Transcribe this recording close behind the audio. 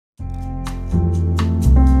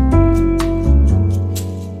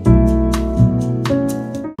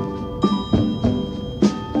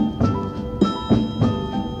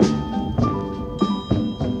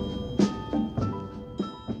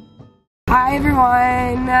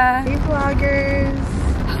everyone. Hey vloggers.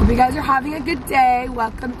 Hope you guys are having a good day.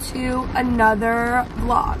 Welcome to another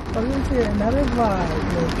vlog. Welcome to another vlog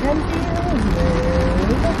with Kenzie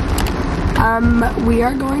Elizabeth. We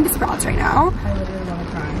are going to Sprouts right now. I literally want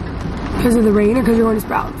to cry. Because of the rain or because you're going to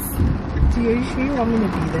Sprouts? Do you sure you want me to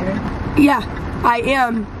be there? Yeah, I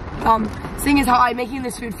am. Seeing as how I'm making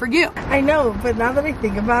this food for you. I know, but now that I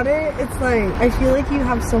think about it, it's like, I feel like you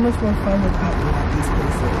have so much more fun without me at these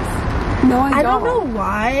places. No, I don't. I don't know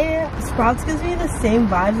why. Sprouts gives me the same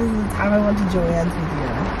vibes as the time I went to Joann's with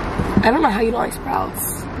you. I don't know how you don't like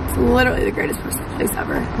Sprouts. It's literally the greatest place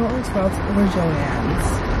ever. I don't like Sprouts or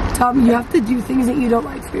Joann's. Tom, you have to do things that you don't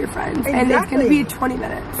like for your friends. Exactly. And it's going to be 20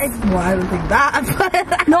 minutes. Well, I don't think that,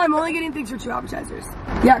 but... No, I'm only getting things for 2 appetizers.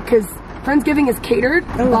 Yeah, because Friendsgiving is catered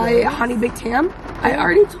by Honey Baked Ham. I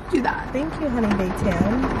already told you that. Thank you, Honey Baked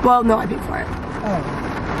Ham. Well, no, I paid for it. Oh.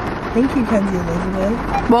 Thank you, Kenzie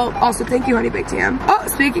Elizabeth. Well, also thank you, Honey Baked Ham. Oh,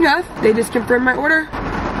 speaking of, they just confirmed my order.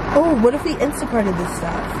 Oh, what if we Instacarted this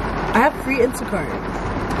stuff? I have free Instacart.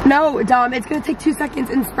 No, Dom, it's gonna take 2 seconds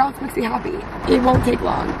and Sprouts makes me happy. It won't take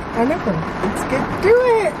long. I know. Let's get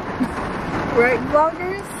through it. Right,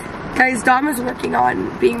 vloggers? Guys, Dom is working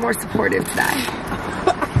on being more supportive today.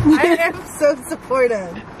 I am so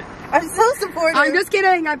supportive. I'm so supportive. I'm just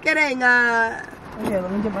kidding, I'm kidding. Okay,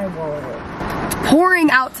 let me get my wallet. Pouring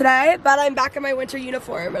out today, but I'm back in my winter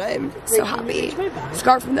uniform and I'm so happy.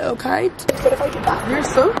 Scarf from the Oak kind. What if I did that? You're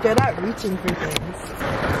so good at reaching for things.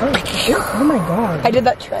 Oh my god. I did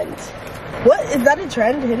that trend. What? Is that a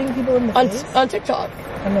trend? Hitting people in the face? On TikTok.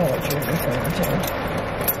 I know what you're saying too.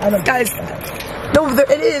 I don't Guys, no,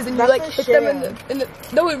 it is, and you like hit them in the.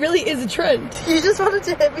 No, it really is a trend. You just wanted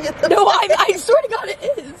to hit me at the No, I swear to God it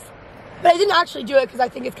is. But I didn't actually do it because I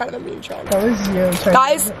think it's kind of a mean trend. That was you.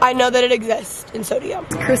 Guys, I know that it exists, and so do you.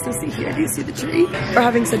 Christmas here. Do you see the tree? We're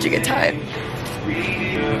having such a good time.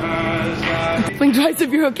 Blink twice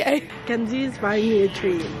if you're okay. Kenzie's buying me a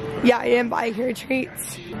treat. Yeah, I am buying her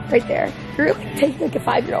treats. Right there. You're like taking like a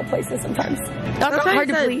 5-year-old places sometimes. That's not hard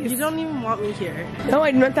to believe. You don't even want me here. No,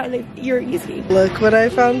 I meant that you're easy. Look what I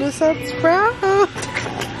found us at Sprouts.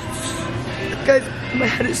 Guys, my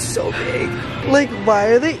head is so big. Like, why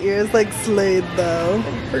are the ears like slayed though?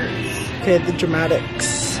 Okay, the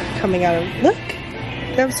dramatics coming out of, look,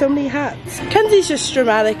 they have so many hats. Kenzie's just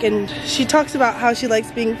dramatic and she talks about how she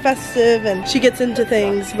likes being festive and she gets into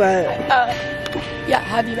things, but yeah,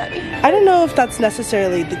 have you met me? I don't know if that's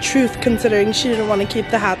necessarily the truth considering she didn't want to keep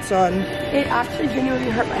the hats on. It actually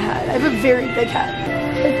genuinely hurt my head. I have a very big head.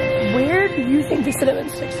 Like, where do you think the cinnamon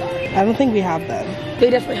sticks are? I don't think we have them.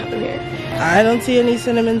 They definitely have them here. I don't see any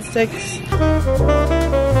cinnamon sticks.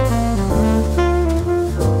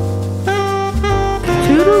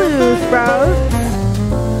 Toodaloo, Sprouts.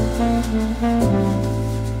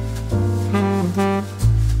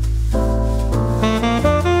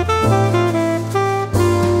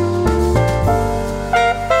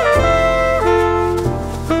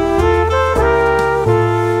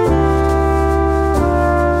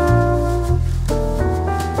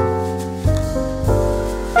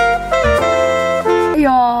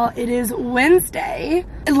 Y'all, it is Wednesday,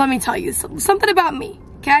 and let me tell you something about me,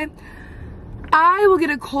 okay? I will get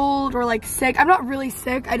a cold or like sick. I'm not really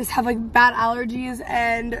sick. I just have like bad allergies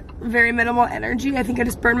and very minimal energy. I think I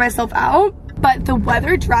just burned myself out. But the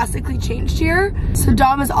weather drastically changed here. So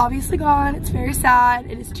Dom is obviously gone. It's very sad.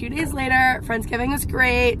 It is 2 days later. Friendsgiving was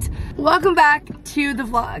great. Welcome back to the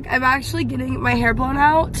vlog. I'm actually getting my hair blown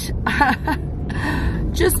out.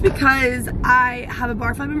 Just because I have a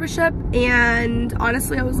barfly membership, and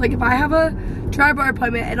honestly I was like, if I have a dry bar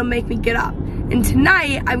appointment, it'll make me get up. And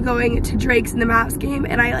tonight I'm going to Drake's in the Mavs game,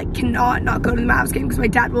 and I like cannot not go to the Mavs game because my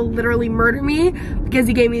dad will literally murder me because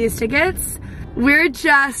he gave me these tickets. We're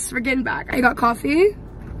getting back. I got coffee.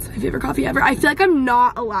 It's my favorite coffee ever. I feel like I'm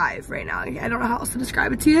not alive right now. I don't know how else to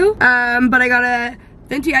describe it to you. But I got a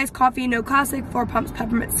venti iced coffee, no classic, 4 pumps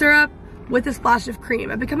peppermint syrup with a splash of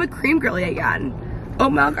cream. I've become a cream girly again.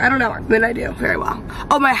 Oat milk, I don't know, but I do very well.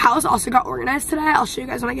 Oh, my house also got organized today. I'll show you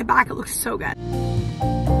guys when I get back. It looks so good.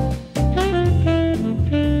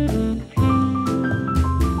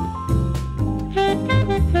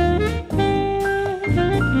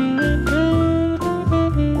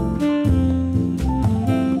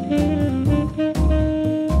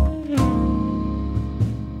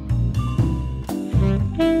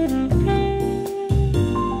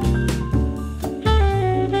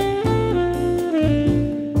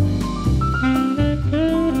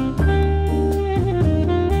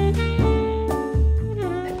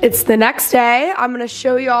 It's the next day. I'm gonna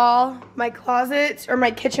show y'all my closet or my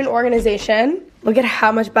kitchen organization. Look at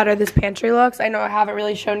how much better this pantry looks. I know I haven't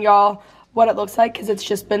really shown y'all what it looks like because it's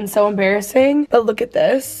just been so embarrassing. But look at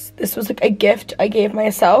this. This was like a gift I gave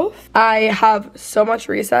myself. I have so much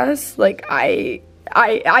recess. Like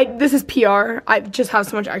this is PR. I just have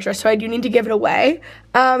so much extra, so I do need to give it away.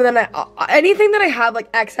 Then anything that I have like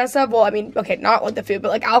excess of, well, I mean, okay, not like the food, but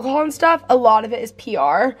like alcohol and stuff, a lot of it is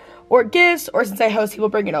PR or gifts, or since I host, people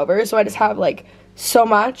bring it over, so I just have like so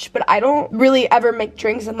much. But I don't really ever make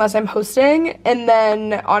drinks unless I'm hosting, and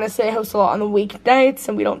then honestly I host a lot on the weeknights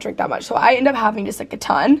and we don't drink that much, so I end up having just like a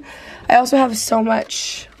ton. I also have so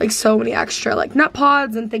much, like so many extra like nut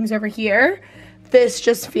pods and things over here. This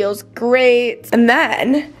just feels great. And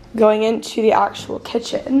then going into the actual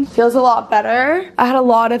kitchen, feels a lot better. I had a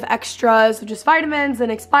lot of extras of just vitamins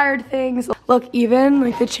and expired things. Look, even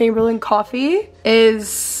like the Chamberlain coffee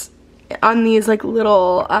is on these like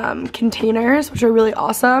little containers, which are really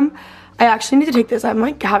awesome. I actually need to take this. I'm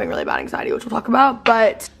like having really bad anxiety, which we'll talk about,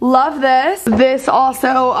 but love this. This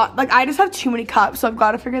also, like I just have too many cups, so I've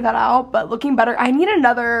got to figure that out, but looking better. I need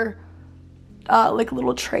another like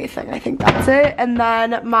little tray thing. I think that's it. And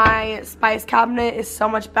then my spice cabinet is so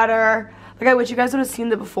much better. Like I wish you guys would have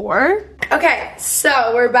seen it before. Okay,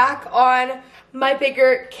 so we're back on my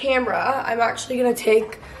bigger camera. I'm actually gonna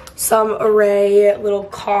take some Array little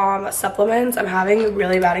calm supplements. I'm having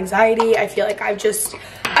really bad anxiety. I feel like I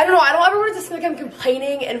don't know, I don't ever want it to seem like I'm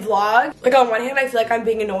complaining in vlog. Like on one hand I feel like I'm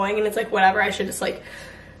being annoying and it's like whatever, I should just like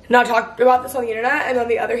not talk about this on the internet. And on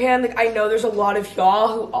the other hand, like I know there's a lot of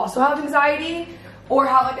y'all who also have anxiety or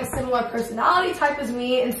have like a similar personality type as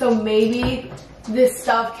me, and so maybe this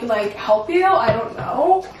stuff can like help you. I don't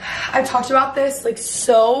know. I've talked about this like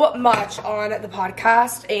so much on the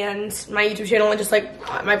podcast and my YouTube channel and just like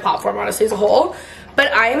my platform honestly as a whole.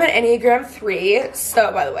 But I am an Enneagram 3,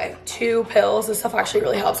 so by the way, 2 pills, this stuff actually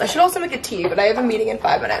really helps. I should also make a tea, but I have a meeting in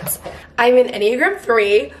 5 minutes. I'm an Enneagram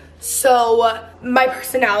 3. So my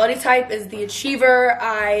personality type is the achiever.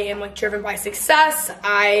 I am like driven by success.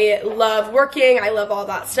 I love working. I love all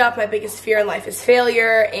that stuff. My biggest fear in life is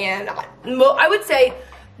failure. And I would say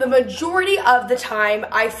the majority of the time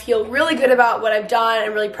I feel really good about what I've done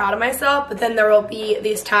and really proud of myself, but then there will be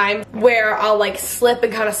these times where I'll like slip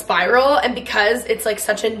and kind of spiral, and because it's like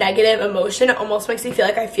such a negative emotion, it almost makes me feel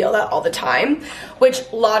like I feel that all the time, which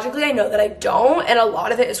logically I know that I don't, and a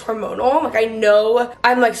lot of it is hormonal. Like I know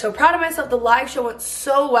I'm like so proud of myself. The live show went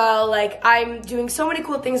so well. Like I'm doing so many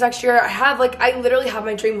cool things next year. I literally have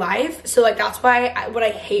my dream life, so like that's why what I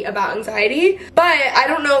hate about anxiety. But I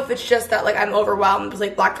don't know if it's just that like I'm overwhelmed with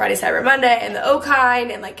like Black Friday, Cyber Monday, and the O-Kind,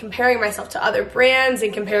 and like comparing myself to other brands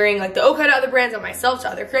and comparing like the O-Kind to other brands and myself to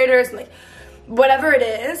other creators and like whatever it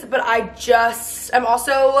is. But I'm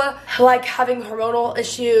also like having hormonal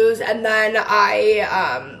issues, and then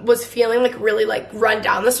I was feeling like really like run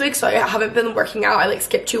down this week, so I haven't been working out. I like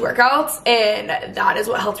skipped 2 workouts, and that is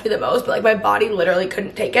what helped me the most. But like my body literally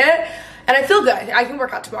couldn't take it. And I feel good. I can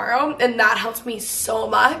work out tomorrow, and that helps me so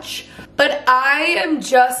much. But I am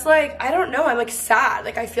just like, I don't know, I'm like sad.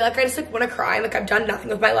 Like I feel like I just like want to cry, and like I've done nothing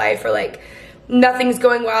with my life, or like nothing's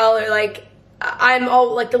going well, or like I'm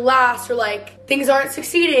all like the last, or like things aren't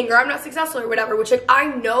succeeding, or I'm not successful or whatever, which like I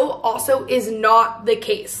know also is not the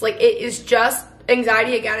case. Like it is just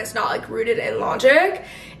anxiety again. It's not like rooted in logic.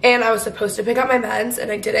 And I was supposed to pick up my meds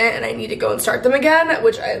and I didn't, and I need to go and start them again,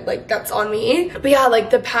 which I like, that's on me. But yeah, like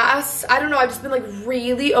the past, I don't know, I've just been like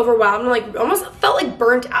really overwhelmed and like almost felt like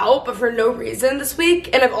burnt out, but for no reason this week.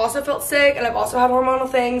 And I've also felt sick, and I've also had hormonal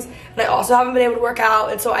things, and I also haven't been able to work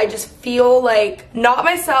out. And so I just feel like not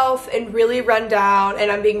myself and really run down,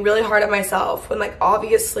 and I'm being really hard on myself when like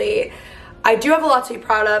obviously I do have a lot to be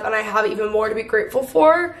proud of, and I have even more to be grateful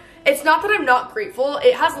for. It's not that I'm not grateful.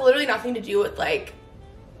 It has literally nothing to do with like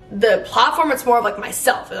the platform. It's more of like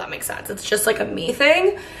myself, if that makes sense. It's just like a me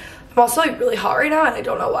thing. I'm also like really hot right now, and I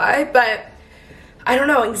don't know why, but I don't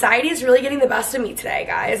know. Anxiety is really getting the best of me today,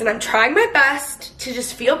 guys, and I'm trying my best to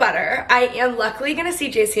just feel better. I am luckily gonna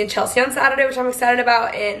see JC and Chelsea on Saturday, which I'm excited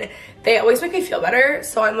about, and they always make me feel better,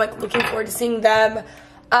 so I'm like looking forward to seeing them.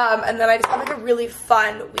 And then I just have like a really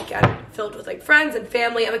fun weekend filled with like friends and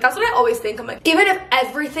family. And like that's what I always think. I'm like, even if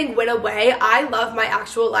everything went away, I love my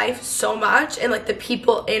actual life so much, and like the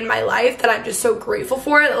people in my life that I'm just so grateful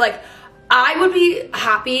for, that like I would be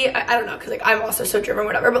happy. I don't know, because like I'm also so driven,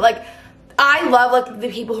 whatever, but like I love like the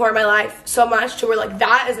people who are in my life so much to where like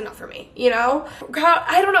that is enough for me, you know? God,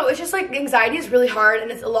 I don't know, it's just like anxiety is really hard and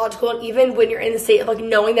it's illogical, and even when you're in the state of like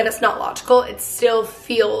knowing that it's not logical, it still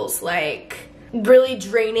feels like really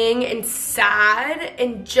draining and sad,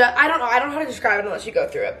 and just I don't know how to describe it unless you go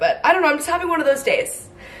through it, but I don't know, I'm just having one of those days,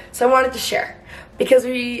 so I wanted to share. because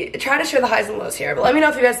we try to share the highs and lows here. But let me know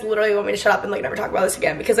if you guys literally want me to shut up and like never talk about this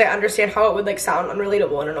again, because I understand how it would like sound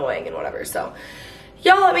unrelatable and annoying and whatever. So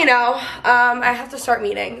y'all let me know. I have to start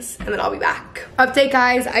meetings and then I'll be back. Update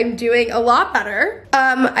guys, I'm doing a lot better.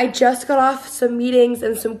 I just got off some meetings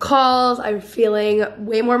and some calls. I'm feeling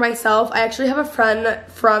way more myself. I actually have a friend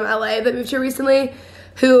from LA that moved here recently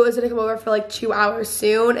who is gonna come over for like 2 hours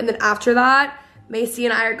soon. And then after that, Macy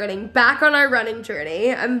and I are getting back on our running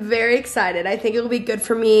journey. I'm very excited. I think it'll be good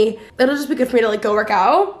for me. It'll just be good for me to like go work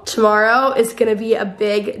out. Tomorrow is gonna be a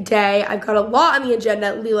big day. I've got a lot on the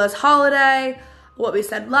agenda. Lila's holiday, What We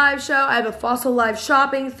Said live show. I have a Fossil live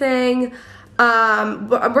shopping thing. I'm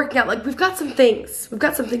working out, like we've got some things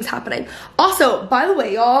happening. Also, by the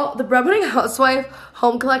way, y'all, the Bread Winning Housewife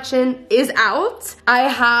home collection is out. I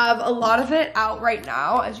have a lot of it out right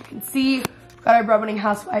now. As you can see, we've got our Bread Winning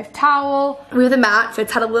Housewife towel. We have the mat.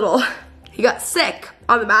 Fitz had he got sick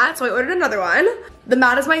on the mat, so I ordered another one. The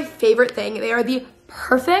mat is my favorite thing. They are the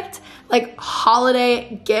perfect like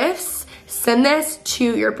holiday gifts. Send this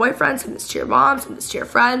to your boyfriend, send this to your mom, send this to your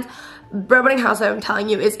friends. Bread Winning Housewife, I'm telling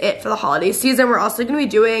you, is it for the holiday season. We're also gonna be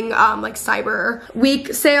doing like Cyber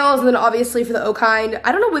Week sales, and then obviously for the O-Kind.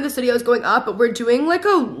 I don't know when this video is going up, but we're doing like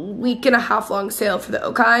a week-and-a-half long sale for the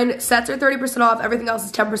O-Kind. Sets are 30% off, everything else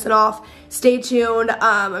is 10% off. Stay tuned.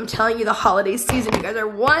 I'm telling you, the holiday season, you guys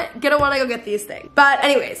are gonna wanna go get these things. But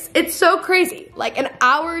anyways, it's so crazy. Like an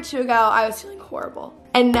hour or two ago, I was feeling horrible.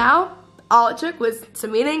 And now, all it took was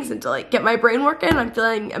some meetings and to like get my brain working. I'm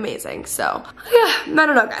feeling amazing. So yeah, I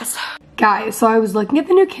don't know guys. Guys, so I was looking at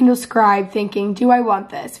the new Kindle Scribe thinking, do I want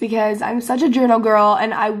this? Because I'm such a journal girl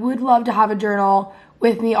and I would love to have a journal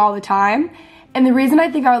with me all the time. And the reason I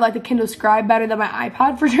think I would like the Kindle Scribe better than my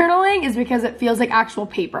iPad for journaling is because it feels like actual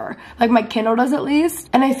paper. Like my Kindle does at least.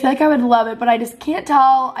 And I feel like I would love it, but I just can't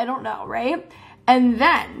tell. I don't know, right? And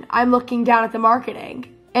then I'm looking down at the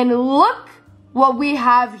marketing and look what we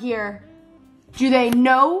have here. Do they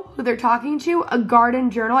know who they're talking to? A garden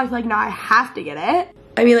journal. I feel like now I have to get it.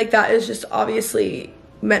 I mean, like that is just obviously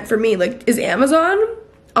meant for me. Like, is Amazon,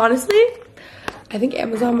 honestly, I think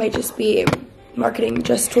Amazon might just be marketing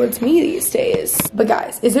just towards me these days. But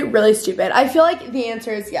guys, is it really stupid? I feel like the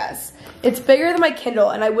answer is yes. It's bigger than my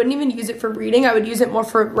Kindle and I wouldn't even use it for reading. I would use it more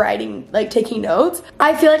for writing, like taking notes.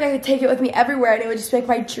 I feel like I could take it with me everywhere and it would just make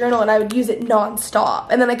my journal and I would use it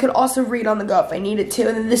non-stop. And then I could also read on the go if I needed to.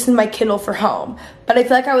 And then this is my Kindle for home. But I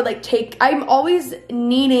feel like I would like I'm always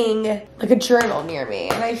needing like a journal near me.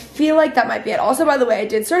 And I feel like that might be it. Also, by the way, I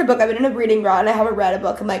did start a book. I've been in a reading run. I haven't read a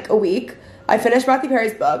book in like a week. I finished Matthew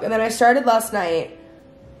Perry's book and then I started last night.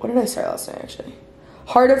 What did I start last night actually?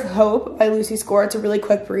 Heart of Hope by Lucy Score. It's a really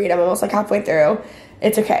quick read. I'm almost like halfway through.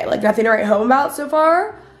 It's okay. Like nothing to write home about so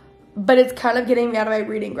far, but it's kind of getting me out of my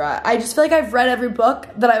reading rut. I just feel like I've read every book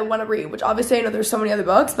that I want to read, which obviously I know there's so many other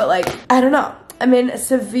books, but like, I don't know. I'm in a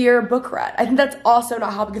severe book rut. I think that's also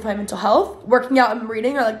not helping with my mental health. Working out and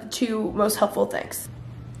reading are like the two most helpful things.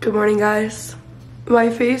 Good morning, guys. My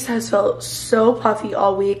face has felt so puffy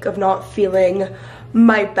all week of not feeling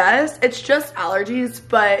my best. It's just allergies,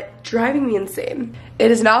 but driving me insane. It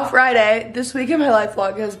is now Friday. This week in my life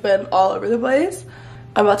vlog has been all over the place.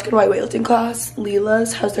 I'm about to go to my weightlifting class.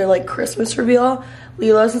 Lila's has their like Christmas reveal.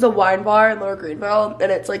 Lila's is a wine bar in Lower Greenville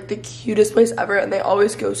and it's like the cutest place ever and they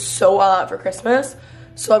always go so all out for Christmas.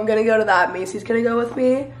 So I'm gonna go to that. Macy's gonna go with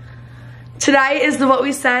me. Tonight is the What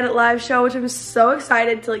We Said live show, which I'm so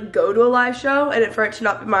excited to like go to a live show and for it to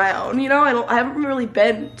not be my own, you know? I haven't really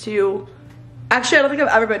been to, actually I don't think I've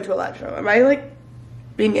ever been to a live show. Am I like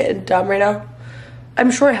being dumb right now? I'm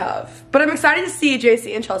sure I have. But I'm excited to see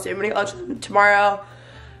JC and Chelsea. I'm gonna get lunch with them tomorrow.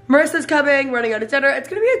 Marissa's coming, we're gonna go to dinner. It's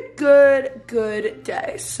gonna be a good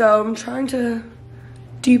day. So I'm trying to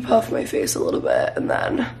depuff my face a little bit and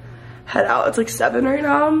then head out. It's like 7 right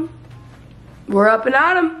now. We're up and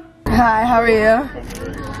at 'em. Hi, how are you?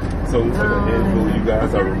 So it's like a handful of you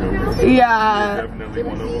guys I remember. Yeah. Definitely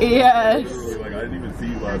one of them. Yes. Like I didn't even see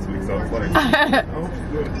you last week, so I was like, oh,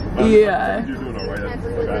 good. Yeah. You're doing all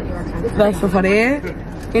right. That's so funny.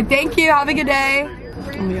 Okay, thank you. Have a good day.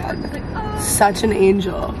 Oh my god. Such an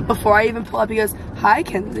angel. Before I even pull up, he goes, hi,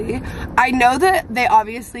 Kenzie. I know that they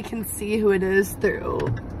obviously can see who it is through,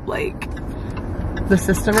 like, the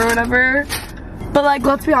system or whatever. But, like,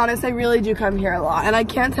 let's be honest, I really do come here a lot. And I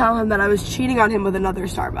can't tell him that I was cheating on him with another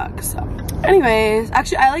Starbucks. So, anyways.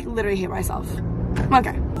 Actually, I, like, literally hate myself.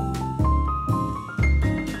 Okay.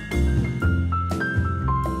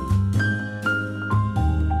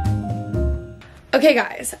 Okay,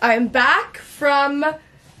 guys. I'm back from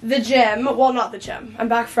the gym. Well, not the gym. I'm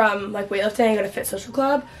back from, like, weightlifting at a Fit Social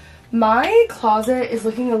Club. My closet is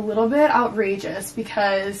looking a little bit outrageous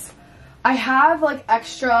because I have like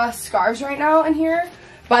extra scarves right now in here.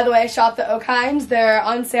 By the way, I shot the Oak Hinds. They're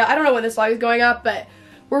on sale. I don't know when this vlog is going up, but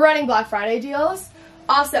we're running Black Friday deals.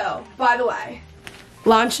 Also, by the way,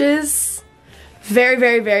 launches very,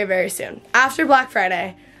 very, very, very soon. After Black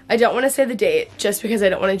Friday. I don't want to say the date just because I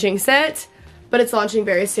don't want to jinx it, but it's launching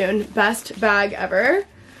very soon. Best bag ever.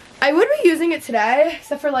 I would be using it today,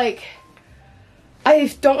 except for like,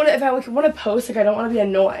 I don't want to, if I want to post, like I don't want to be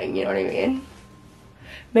annoying, you know what I mean?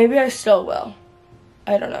 Maybe I still will.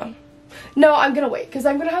 I don't know. No, I'm going to wait because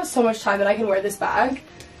I'm going to have so much time that I can wear this bag.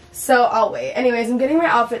 So I'll wait. Anyways, I'm getting my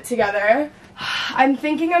outfit together. I'm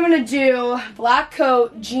thinking I'm going to do black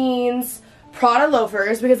coat, jeans, Prada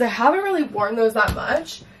loafers because I haven't really worn those that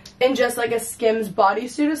much. In just like a Skims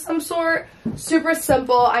bodysuit of some sort. Super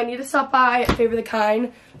simple. I need to stop by Favor the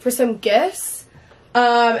Kind for some gifts.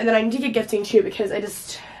 And then I need to get gifting too because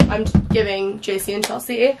I'm giving JC and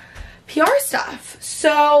Chelsea PR stuff.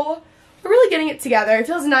 So we're really getting it together. It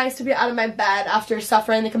feels nice to be out of my bed after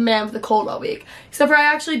suffering like a man with a cold all week. Except for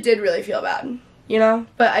I actually did really feel bad, you know?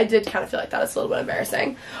 But I did kind of feel like that. It's a little bit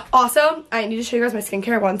embarrassing. Also, I need to show you guys my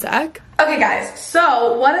skincare. One sec. Okay guys,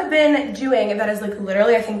 so what I've been doing that has like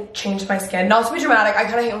literally I think changed my skin. Not to be dramatic, I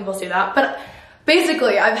kind of hate when people say that, but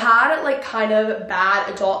basically I've had like kind of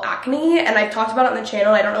bad adult acne and I've talked about it on the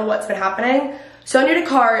channel. I don't know what's been happening. Sonia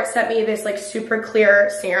Dakar sent me this like super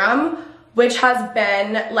clear serum, which has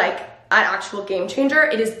been like an actual game changer.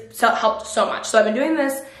 It has helped so much. So I've been doing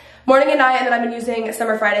this morning and night, and then I've been using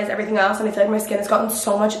Summer Fridays, everything else, and I feel like my skin has gotten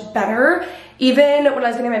so much better. Even when I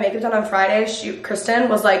was getting my makeup done on Friday, Kristen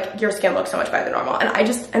was like, your skin looks so much better than normal, and I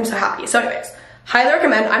just am so happy. So anyways, highly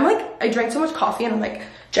recommend. I drank so much coffee and I'm like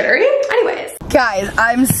jittery. Anyways. Guys,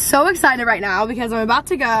 I'm so excited right now because I'm about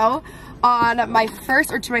to go on my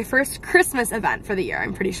first Christmas event for the year,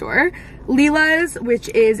 I'm pretty sure. Leela's, which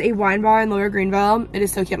is a wine bar in Lower Greenville. It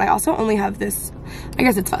is so cute. I also only have this, I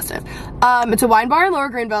guess it's festive. It's a wine bar in Lower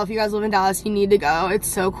Greenville. If you guys live in Dallas, you need to go. It's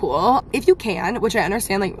so cool. If you can, which I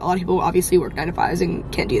understand, like a lot of people obviously work 9 to 5s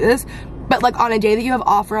and can't do this, but like on a day that you have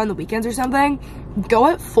off or on the weekends or something, go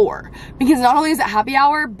at 4. Because not only is it happy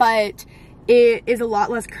hour, but it is a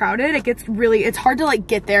lot less crowded. It's hard to like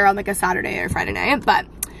get there on like a Saturday or Friday night, but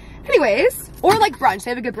anyways, or like brunch.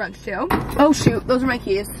 They have a good brunch too. Oh shoot, those are my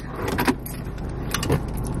keys.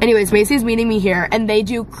 Anyways, Macy's meeting me here and they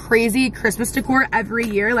do crazy Christmas decor every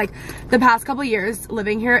year. Like the past couple years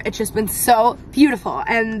living here, it's just been so beautiful.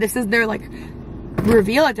 And this is their like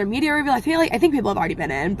reveal, like their media reveal. I think people have already been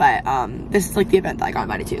in, but this is like the event that I got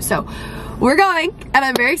invited to. So we're going and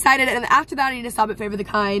I'm very excited. And after that, I need to stop at Favor the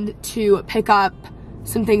Kind to pick up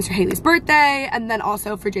some things for Haley's birthday and then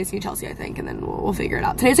also for JC and Chelsea, I think, and then we'll figure it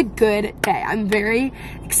out. Today's a good day. I'm very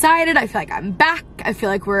excited. I feel like I'm back. I feel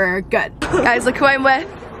like we're good. Guys, look who I'm with.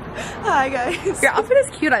 Hi guys. Your outfit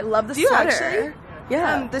is cute. I love the sweater. Actually?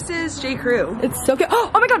 Yeah. This is J. Crew. It's so cute.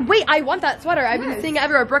 Oh my god, wait, I want that sweater. I've been seeing it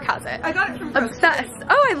everywhere. Brooke has it. I got it from Brooke. Obsessed.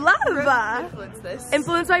 Oh, I love Brooke influenced this.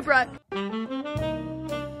 Influenced by Brooke.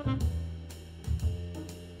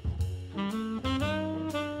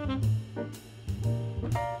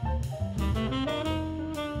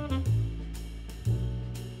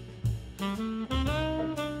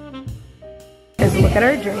 Look at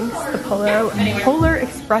our drinks, the Polar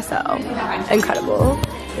Espresso. Incredible.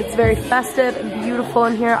 It's very festive and beautiful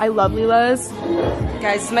in here. I love Leela's.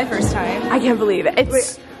 Guys, this is my first time. I can't believe it.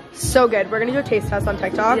 It's so good. We're gonna do a taste test on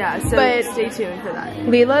TikTok. Yeah, so stay tuned for that.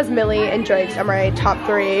 Leela's, Millie, and Drake's are my top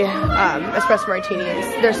 3 espresso martinis.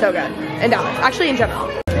 They're so good. In Dallas. Actually, in general.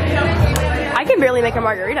 I can barely make a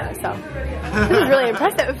margarita, so this is really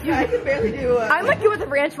impressive. Yeah, I can barely do I'm like you with the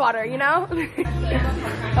ranch water, you know?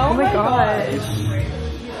 Oh my gosh.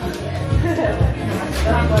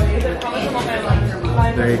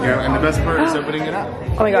 There you go. And the best part is opening it up.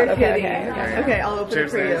 Oh my god, okay, I'll open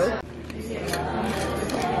Cheers, it for you.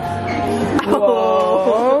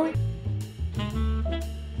 Whoa.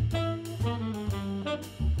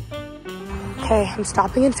 Okay, I'm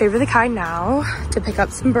stopping in Favor the Kind now to pick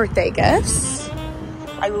up some birthday gifts.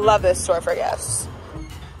 I love this store for gifts.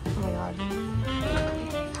 Oh my god.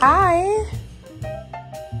 Hi.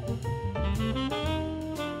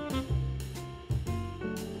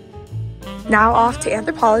 Now off to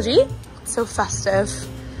Anthropologie. It's so festive.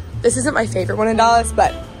 This isn't my favorite one in Dallas,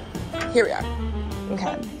 but here we are.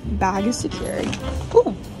 Okay, bag is secured.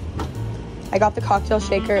 Ooh. I got the cocktail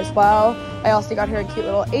shaker as well. I also got her a cute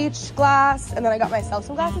little H glass, and then I got myself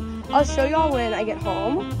some glasses. I'll show y'all when I get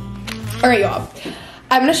home. All right, y'all.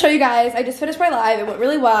 I'm gonna show you guys. I just finished my live. It went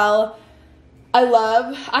really well.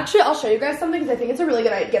 Actually, I'll show you guys something because I think it's a really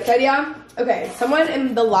good gift idea. Okay, someone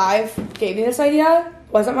in the live gave me this idea.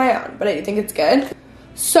 Wasn't my own, but I do think it's good.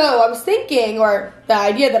 So I was thinking, or the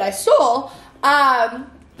idea that I stole,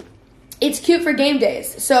 it's cute for game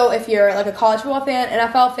days. So if you're like a college football fan,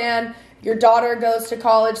 NFL fan, your daughter goes to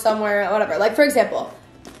college somewhere, whatever. Like for example,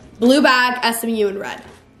 blue bag, SMU in red.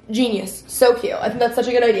 Genius. So cute. I think that's such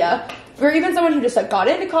a good idea. Or even someone who just like got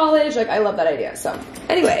into college. Like I love that idea. So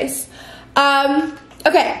anyways,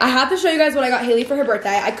 okay, I have to show you guys what I got Haley for her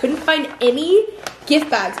birthday. I couldn't find any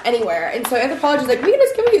gift bags anywhere. And so Anthropology is like, we can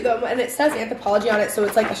just give you them. And it says Anthropology on it, so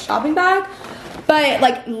it's like a shopping bag. But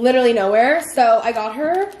like literally nowhere. So I got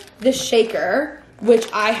her this shaker, which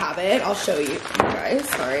I have it. I'll show you guys.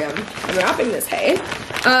 Sorry, I'm wrapping this, hey.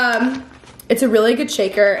 It's a really good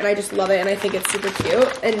shaker, and I just love it, and I think it's super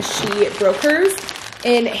cute. And she broke hers.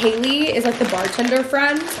 And Haley is like the bartender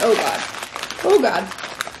friend. Oh God. Oh God.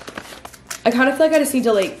 I kind of feel like I just need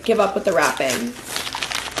to like give up with the wrapping.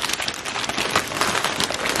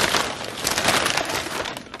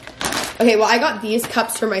 Okay, well I got these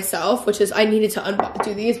cups for myself, which is, I needed to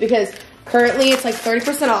do these because currently it's like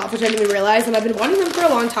 30% off, which I didn't even realize, and I've been wanting them for a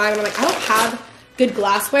long time, and I'm like, I don't have good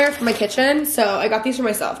glassware for my kitchen, so I got these for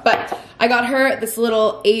myself. But I got her this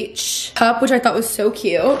little H cup, which I thought was so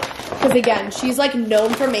cute, because again, she's like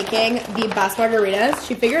known for making the best margaritas.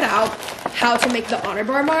 She figured out how to make the honor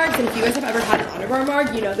bar margs, and if you guys have ever had an honor bar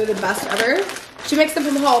marg, you know they're the best ever. She makes them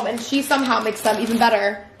from home, and she somehow makes them even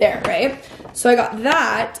better there, right? So I got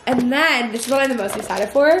that, and then this is what I'm the most excited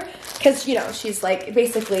for, because, you know, she's like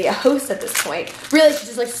basically a host at this point. Really, she's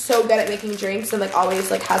just like so good at making drinks and like always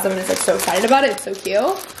like has them and is like so excited about it. It's so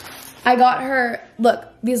cute. I got her, look,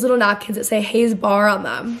 these little napkins that say Hayes Bar on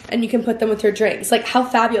them, and you can put them with your drinks. Like, how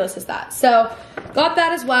fabulous is that? So, got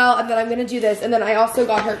that as well, and then I'm gonna do this, and then I also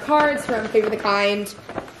got her cards from Favorite the Kind,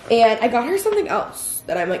 and I got her something else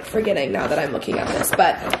that I'm like forgetting now that I'm looking at this,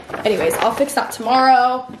 but anyways, I'll fix that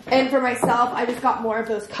tomorrow. And for myself, I just got more of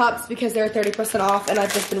those cups because they're 30% off, and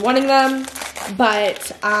I've just been wanting them.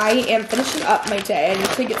 But I am finishing up my day. I need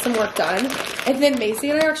to get some work done. And then Macy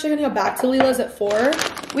and I are actually gonna go back to Leela's at 4.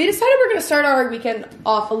 We decided we're gonna start our weekend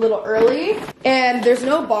off a little early, and there's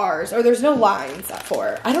no bars, or there's no lines at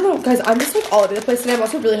 4. I don't know, guys, I'm just like all over the place, and I'm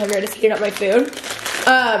also really hungry. I just heated up my food.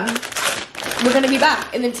 We're gonna be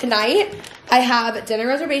back. And then tonight, I have dinner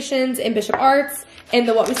reservations in Bishop Arts and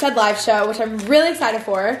the What We Said live show, which I'm really excited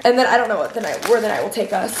for. And then I don't know where the night will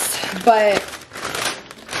take us, but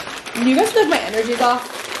do you guys feel like my energy's off?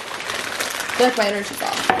 I feel like my energy's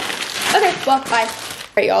off. Okay, well, bye.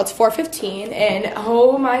 All right, y'all, it's 4:15, and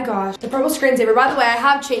oh my gosh, the purple screensaver. By the way, I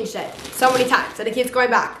have changed it so many times, and it keeps going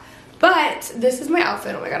back. But this is my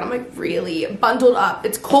outfit. Oh my God, I'm like really bundled up.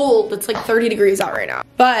 It's cold. It's like 30 degrees out right now.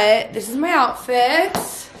 But this is my outfit.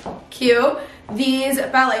 Cute. These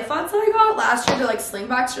ballet flats that I got last year, they're like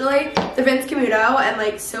slingbacks really. They're Vince Camuto and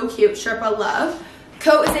like so cute. Sherpa love.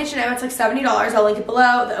 Coat is H&M. It's like $70. I'll link it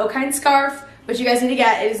below. The Okine scarf, which you guys need to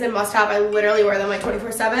get. It is a must-have. I literally wear them like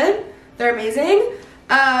 24/7. They're amazing.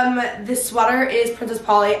 This sweater is Princess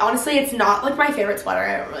Polly. Honestly, it's not like my favorite sweater.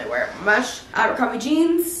 I don't really wear it much. Abercrombie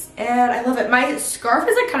jeans, and I love it. My scarf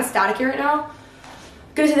is like kind of staticky right now.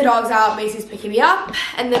 Gonna take the dogs out. Macy's picking me up,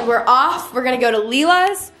 and then we're off. We're gonna go to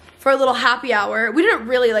Leela's for a little happy hour. We didn't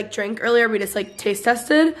really like drink earlier. We just like taste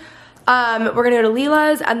tested. We're gonna go to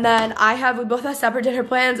Leela's, and then we both have separate dinner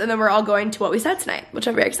plans, and then we're all going to What We Said tonight, which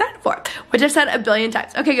I'm very excited for, which I've said a billion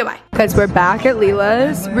times. Okay, goodbye. Guys, we're back at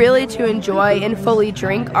Leela's, really to enjoy and fully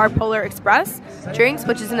drink our Polar Express drinks,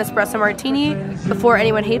 which is an espresso martini. Before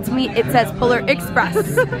anyone hates me, it says Polar Express.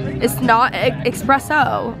 It's not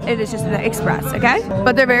espresso, it is just an express, okay?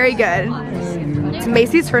 But they're very good. It's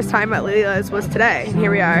Macy's first time at Leela's was today, and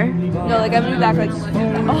here we are. No, like I'm gonna be back like,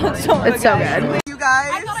 oh, it's so good. You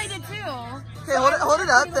guys? I thought I did too. Okay, hold it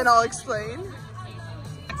up, then I'll explain.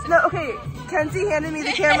 No, okay, Kenzie handed me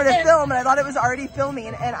the camera to film, and I thought it was already filming,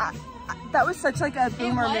 and that was such like a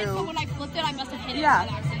boomer move. But when I flipped it, I must have hit it. Yeah.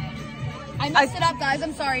 I messed it up, guys.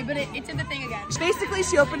 I'm sorry, but it did the thing again. Basically,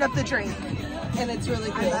 she opened up the drink, and it's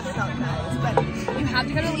really cool. That's not nice, but You have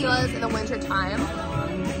to go to Leela's in the winter time.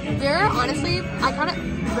 There, honestly,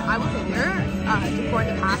 I will say their decor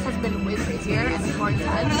in the past has been way crazier and more intense.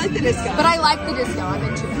 I like the disco. But I like the disco. I'm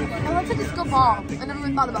into it. I like the disco ball. I never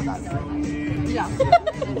even thought about that. yeah.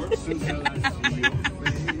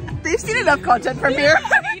 They've seen enough content from here.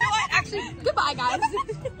 You know what? Actually, goodbye, guys.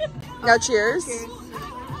 Now, cheers.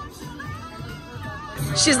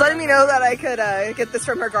 She's letting me know that I could get this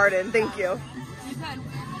from her garden. Thank you. You can.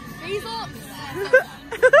 Basil.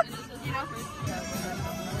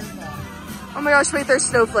 Oh my gosh, wait, there's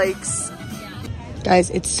snowflakes. Guys,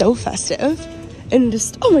 it's so festive and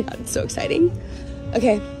just, oh my God, it's so exciting.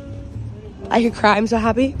 Okay, I could cry, I'm so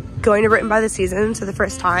happy. going to Written by the Seasons for the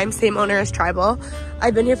first time. Same owner as Tribal.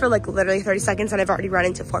 I've been here for like literally 30 seconds and I've already run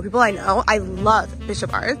into 4 people I know. I love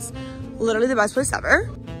Bishop Arts. Literally the best place ever.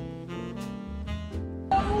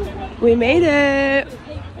 We made it.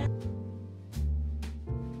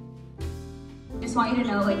 Just want you to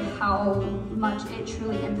know like how much it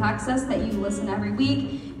truly impacts us that you listen every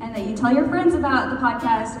week and that you tell your friends about the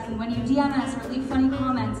podcast, and when you DM us or leave funny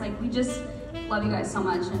comments. Like, we just love you guys so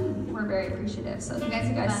much and we're very appreciative. So thank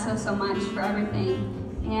you guys so much for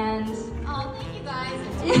everything. And Oh, thank you guys.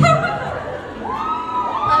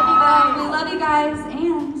 love you guys. We love you guys,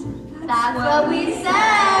 and That's what we said.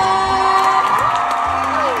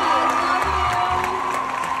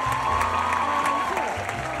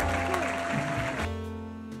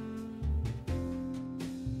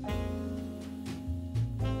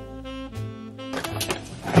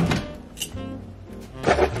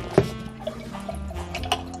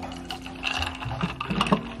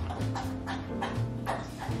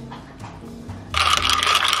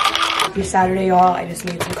 Happy Saturday, y'all. I just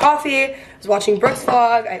made some coffee. I was watching Brooke's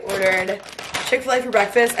vlog. I ordered Chick-fil-A for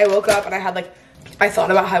breakfast. I woke up and I had like, I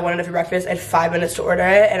thought about how I wanted it for breakfast. I had 5 minutes to order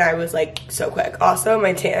it and I was like so quick. Also,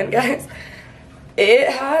 my tan, guys, it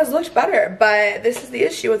has looked better, but this is the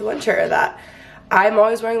issue with winter, that I'm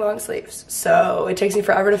always wearing long sleeves, so it takes me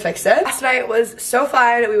forever to fix it. Last night was so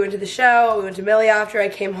fun. We went to the show, we went to Millie after. I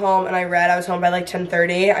came home and I read. I was home by like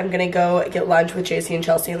 10:30. I'm gonna go get lunch with JC and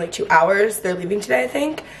Chelsea in like 2 hours. They're leaving today, I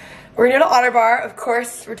think. We're gonna go to Honor Bar. Of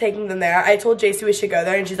course, we're taking them there. I told JC we should go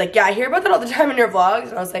there and she's like, yeah, I hear about that all the time in your vlogs.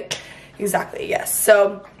 And I was like, exactly, yes.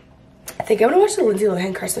 So I think I'm gonna watch the Lindsay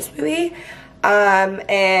Lohan Christmas movie and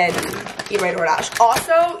eat my DoorDash.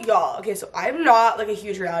 Also, y'all, okay, so I'm not like a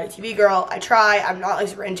huge reality TV girl. I try, I'm not like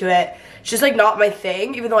super into it. It's just like not my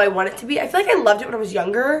thing, even though I want it to be. I feel like I loved it when I was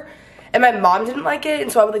younger and my mom didn't like it, and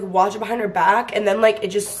so I would like watch it behind her back, and then like it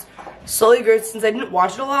just slowly grew since I didn't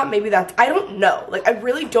watch it a lot. Maybe that's, I don't know. Like, I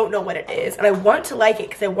really don't know what it is, and I want to like it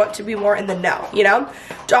because I want to be more in the know, you know?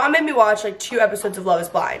 John made me watch like 2 episodes of Love is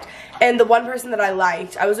Blind, and the one person that I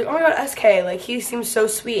liked, I was like, oh my god, SK, like, he seems so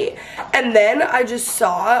sweet. And then I just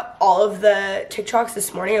saw all of the TikToks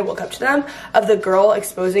this morning, I woke up to them, of the girl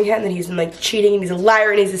exposing him, that he's been like cheating, and he's a liar,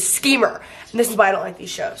 and he's a schemer. And this is why I don't like these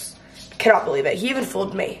shows. Cannot believe it. He even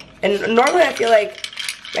fooled me. And normally I feel like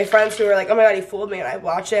my friends who are like, oh my god, he fooled me, and I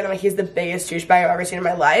watch it and I'm like, he's the biggest douchebag I've ever seen in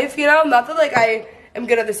my life, you know? Not that like I am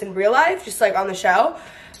good at this in real life, just like on the show.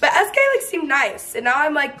 But SK like seemed nice, and now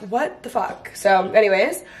I'm like, what the fuck? So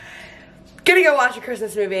anyways, gonna go watch a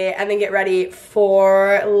Christmas movie and then get ready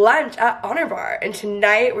for lunch at Honor Bar. And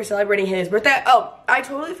tonight we're celebrating his birthday. Oh, I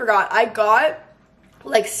totally forgot. I got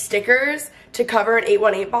like stickers to cover an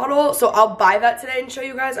 818 bottle, so I'll buy that today and show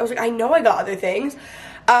you guys. I was like, I know I got other things.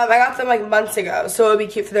 I got them like months ago, so it would be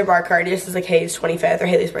cute for their bar card. Just as like Hayes' 25th or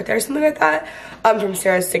Haley's birthday or something like that. From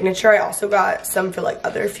Sarah's Signature. I also got some for like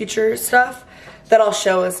other future stuff that I'll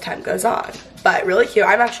show as time goes on. But really cute.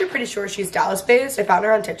 I'm actually pretty sure she's Dallas based. I found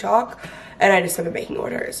her on TikTok and I just started making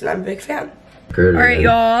orders, and I'm a big fan. Alright,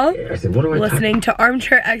 y'all, listening to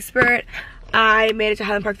Armchair Expert. I made it to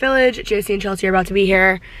Highland Park Village. JC and Chelsea are about to be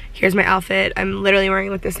here. Here's my outfit. I'm literally wearing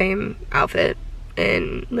like the same outfit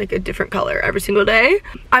in like a different color every single day.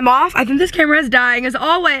 I'm off. I think this camera is dying as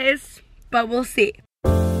always, but we'll see.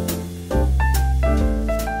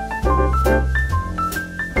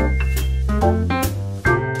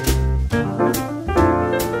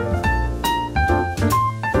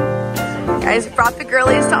 Guys, brought the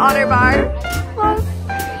girlies to Honor Bar.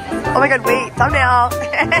 Oh my god, wait, thumbnail.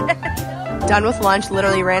 Done with lunch,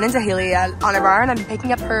 literally ran into Haley at Honor Bar, and I'm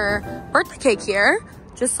picking up her birthday cake here.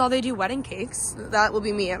 Just saw they do wedding cakes. That will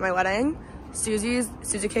be me at my wedding. Susie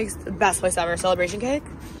Cake's the best place ever, celebration cake.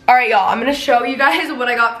 All right, y'all, I'm gonna show you guys what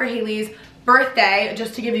I got for Haley's birthday,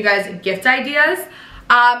 just to give you guys gift ideas.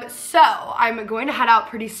 So I'm going to head out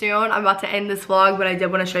pretty soon. I'm about to end this vlog, but I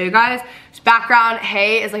did want to show you guys. This background,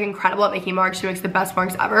 Hay is like incredible at making marks. She makes the best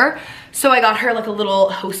marks ever. So I got her like a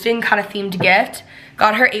little hosting kind of themed gift.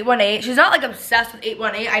 Got her 818. She's not like obsessed with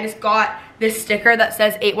 818. I just got this sticker that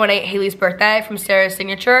says 818 Haley's birthday from Sarah's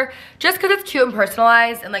Signature, just because it's cute and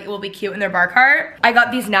personalized, and like it will be cute in their bar cart. I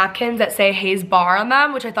got these napkins that say Hayes Bar on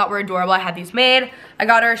them, which I thought were adorable. I had these made. I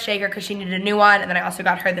got her a shaker because she needed a new one, and then I also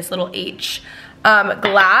got her this little H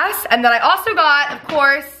glass. And then I also got, of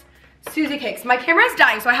course, Susie Cakes. My camera is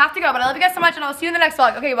dying, so I have to go, but I love you guys so much, and I'll see you in the next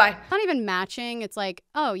vlog. Okay, bye. It's not even matching. It's like,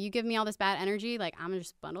 oh, you give me all this bad energy, like I'm gonna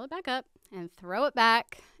just bundle it back up and throw it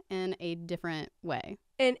back in a different way.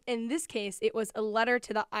 And in this case, it was a letter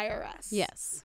to the IRS. Yes.